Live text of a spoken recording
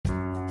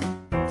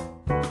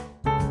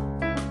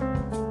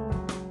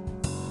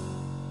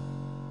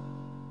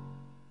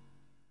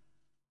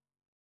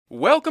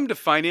Welcome to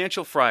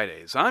Financial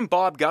Fridays. I'm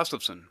Bob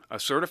Gustafson, a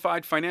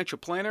certified financial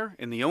planner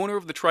and the owner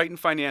of the Triton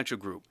Financial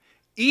Group.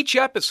 Each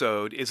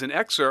episode is an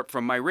excerpt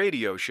from my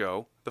radio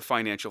show, The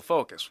Financial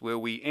Focus, where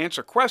we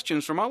answer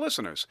questions from our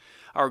listeners.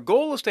 Our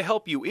goal is to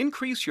help you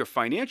increase your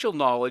financial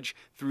knowledge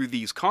through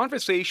these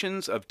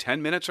conversations of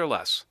 10 minutes or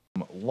less.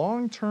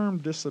 Long-term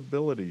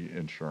disability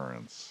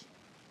insurance.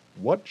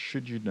 What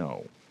should you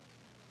know?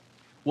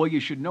 Well, you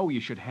should know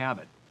you should have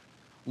it.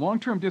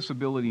 Long-term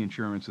disability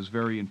insurance is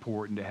very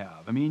important to have.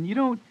 I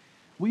mean,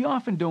 we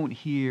often don't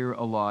hear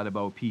a lot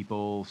about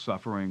people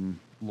suffering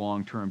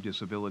long-term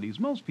disabilities.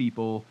 Most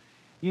people,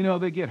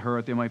 they get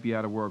hurt, they might be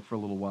out of work for a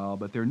little while,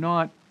 but they're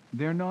not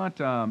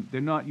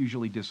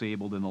usually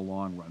disabled in the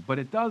long run. But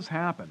it does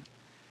happen.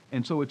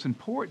 And so it's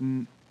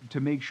important to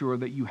make sure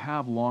that you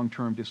have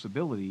long-term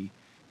disability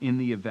in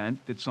the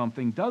event that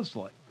something does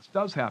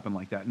happen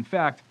like that. In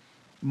fact,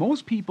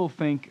 most people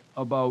think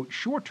about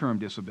short-term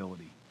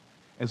disability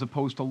as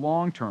opposed to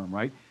long-term,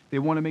 right? They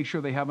want to make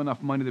sure they have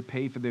enough money to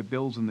pay for their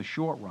bills in the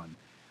short run.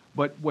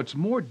 But what's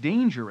more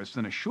dangerous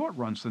than a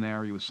short-run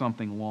scenario is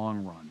something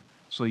long-run.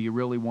 So you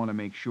really want to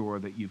make sure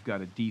that you've got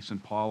a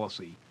decent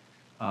policy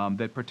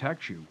that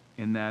protects you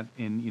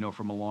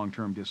from a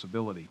long-term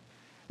disability.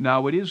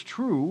 Now, it is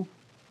true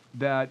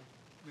that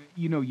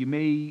you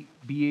may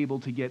be able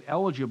to get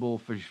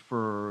eligible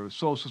for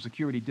Social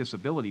Security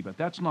disability, but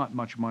that's not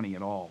much money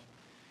at all.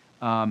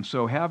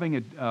 So having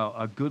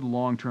a good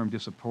long-term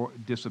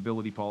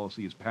disability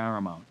policy is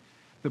paramount.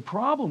 The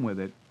problem with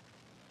it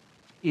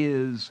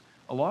is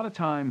a lot of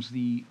times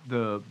the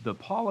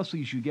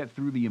policies you get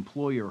through the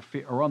employer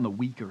are on the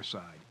weaker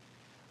side.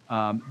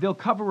 They'll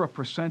cover a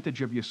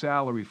percentage of your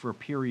salary for a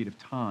period of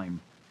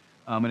time,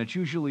 and it's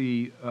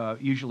usually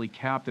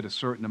capped at a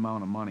certain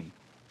amount of money.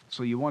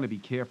 So you want to be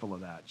careful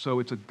of that.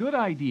 So it's a good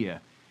idea,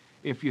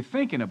 if you're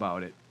thinking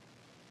about it,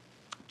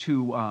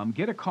 to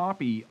get a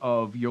copy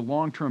of your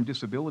long-term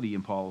disability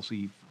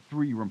policy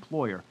through your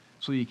employer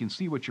so you can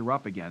see what you're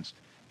up against.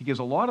 Because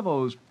a lot of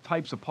those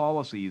types of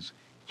policies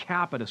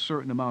cap at a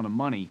certain amount of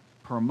money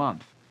per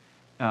month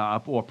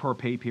or per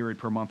pay period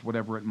per month,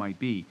 whatever it might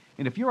be.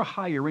 And if you're a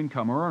higher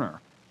income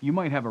earner, you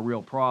might have a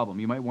real problem.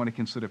 You might want to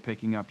consider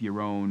picking up your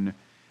own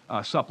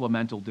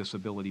supplemental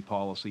disability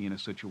policy in a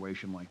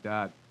situation like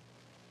that.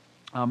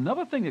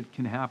 Another thing that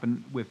can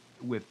happen with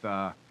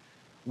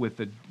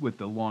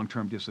the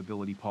long-term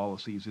disability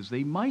policies is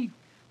they might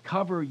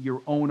cover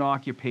your own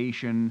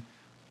occupation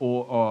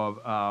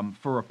or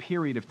for a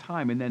period of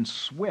time and then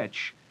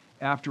switch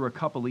after a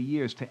couple of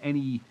years to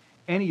any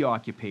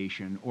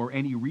occupation or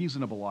any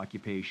reasonable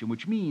occupation,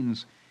 which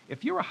means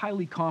if you're a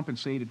highly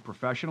compensated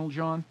professional,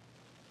 John,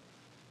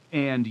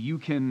 and you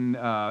can,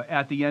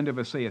 at the end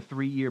of, say, a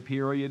 3-year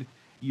period,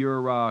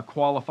 you're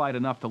qualified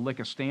enough to lick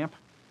a stamp,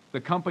 the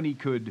company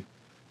could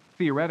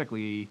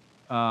theoretically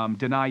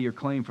deny your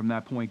claim from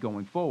that point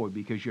going forward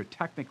because you're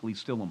technically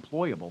still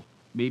employable,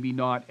 maybe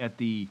not at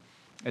the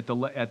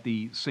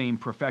same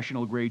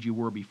professional grade you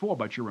were before,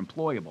 but you're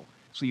employable.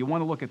 So you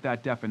want to look at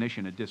that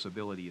definition of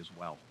disability as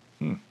well.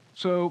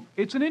 So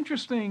it's an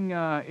interesting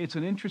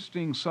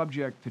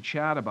subject to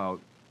chat about.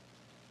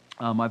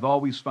 I've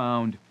always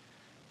found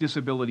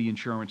disability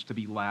insurance to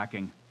be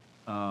lacking,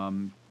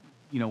 in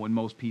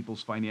most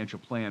people's financial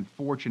plan.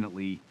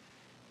 Fortunately,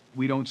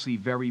 we don't see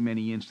very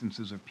many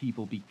instances of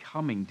people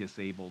becoming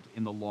disabled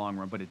in the long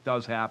run, but it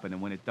does happen,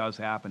 and when it does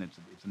happen,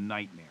 it's a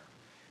nightmare.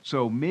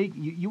 So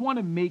you want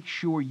to make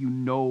sure you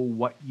know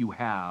what you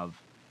have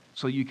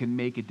so you can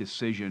make a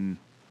decision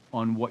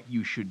on what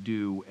you should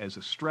do as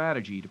a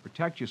strategy to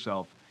protect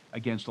yourself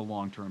against a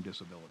long-term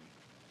disability.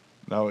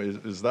 Now,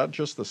 is that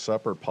just a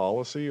separate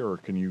policy, or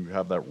can you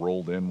have that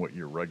rolled in with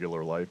your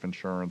regular life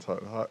insurance? How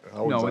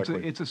no,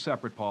 exactly? it's a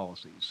separate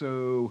policy.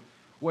 So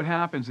what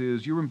happens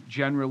is,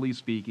 generally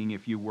speaking,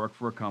 if you work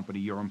for a company,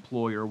 your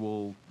employer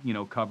will,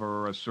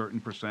 cover a certain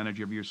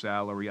percentage of your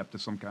salary up to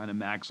some kind of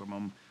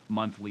maximum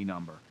monthly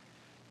number.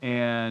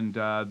 And,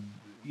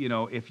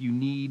 if you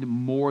need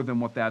more than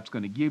what that's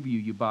going to give you,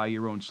 you buy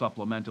your own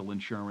supplemental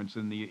insurance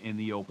in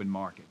the open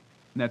market.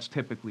 And that's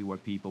typically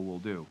what people will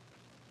do.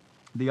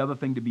 The other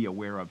thing to be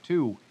aware of,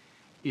 too,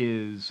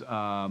 is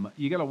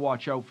you got to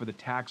watch out for the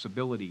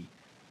taxability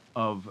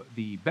of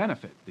the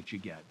benefit that you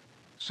get.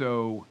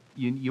 So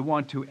you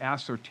want to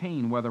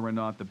ascertain whether or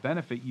not the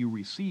benefit you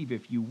receive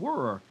if you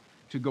were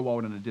to go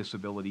out on a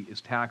disability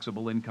is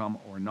taxable income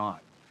or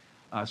not.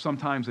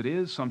 Sometimes it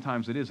is,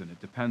 sometimes it isn't.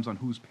 It depends on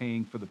who's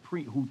paying for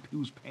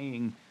who's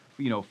paying,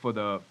 for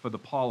the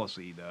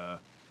policy,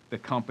 the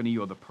company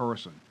or the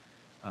person.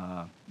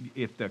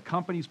 If the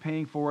company's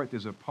paying for it,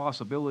 there's a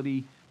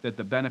possibility that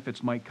the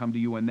benefits might come to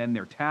you and then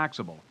they're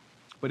taxable.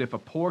 But if a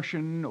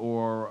portion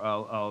or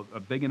a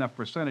big enough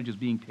percentage is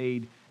being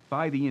paid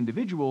by the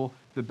individual,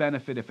 the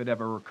benefit, if it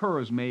ever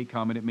occurs, may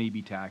come and it may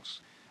be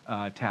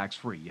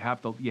tax-free. You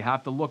have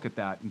to look at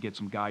that and get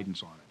some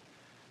guidance on it.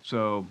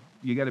 So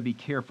you got to be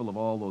careful of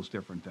all those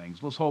different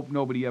things. Let's hope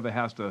nobody ever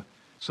has to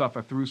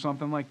suffer through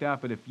something like that.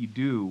 But if you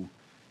do,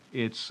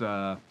 it's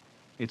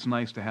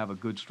nice to have a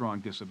good, strong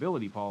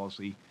disability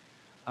policy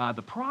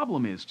The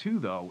problem is too,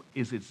 though,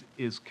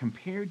 is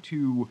compared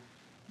to,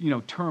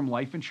 term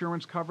life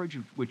insurance coverage,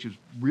 which is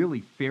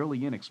really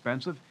fairly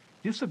inexpensive.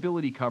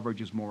 Disability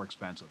coverage is more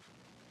expensive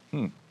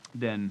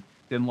than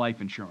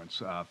life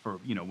insurance. For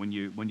when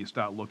you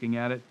start looking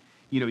at it,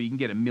 you can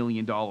get $1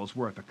 million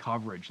worth of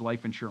coverage.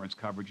 Life insurance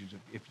coverage is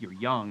if you're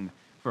young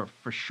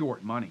for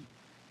short money.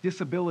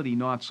 Disability,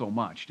 not so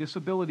much.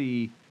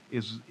 Disability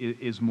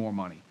is more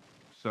money.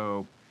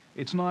 So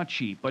it's not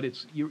cheap, but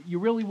you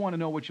really want to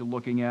know what you're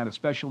looking at,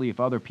 especially if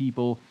other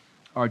people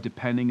are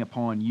depending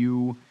upon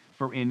you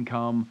for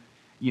income,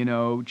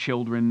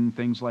 children,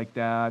 things like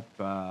that,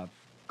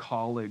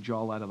 college,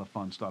 all that other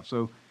fun stuff.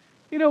 So,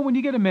 when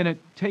you get a minute,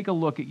 take a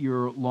look at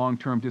your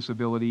long-term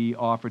disability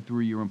offered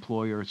through your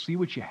employer. See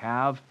what you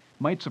have.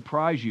 Might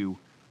surprise you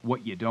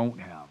what you don't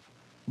have.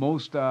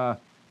 Most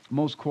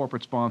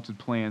corporate-sponsored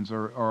plans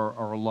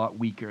are a lot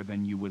weaker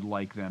than you would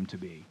like them to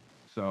be.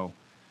 So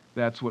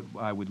that's what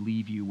I would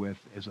leave you with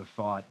as a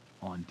thought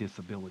on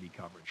disability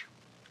coverage.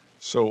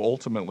 So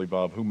ultimately,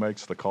 Bob, who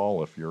makes the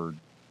call if you're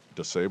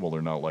disabled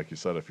or not? Like you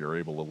said, if you're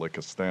able to lick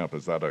a stamp,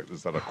 is that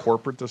a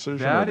corporate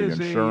decision or the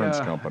insurance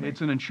company?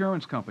 It's an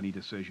insurance company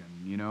decision,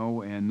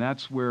 and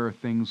that's where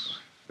things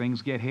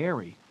get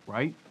hairy,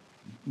 right?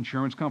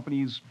 Insurance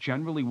companies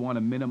generally want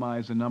to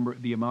minimize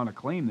the amount of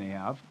claim they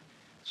have,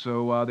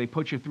 so they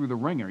put you through the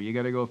ringer. You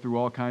got to go through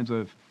all kinds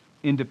of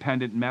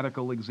independent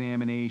medical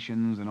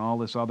examinations and all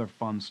this other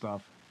fun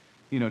stuff,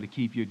 to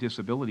keep your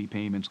disability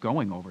payments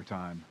going over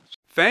time.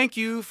 Thank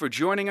you for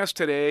joining us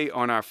today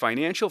on our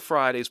Financial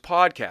Fridays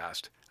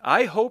podcast.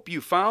 I hope you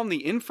found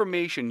the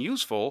information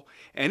useful,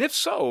 and if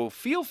so,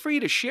 feel free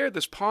to share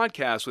this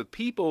podcast with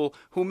people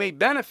who may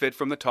benefit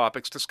from the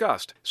topics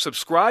discussed.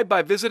 Subscribe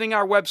by visiting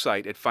our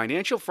website at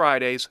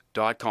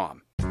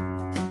financialfridays.com.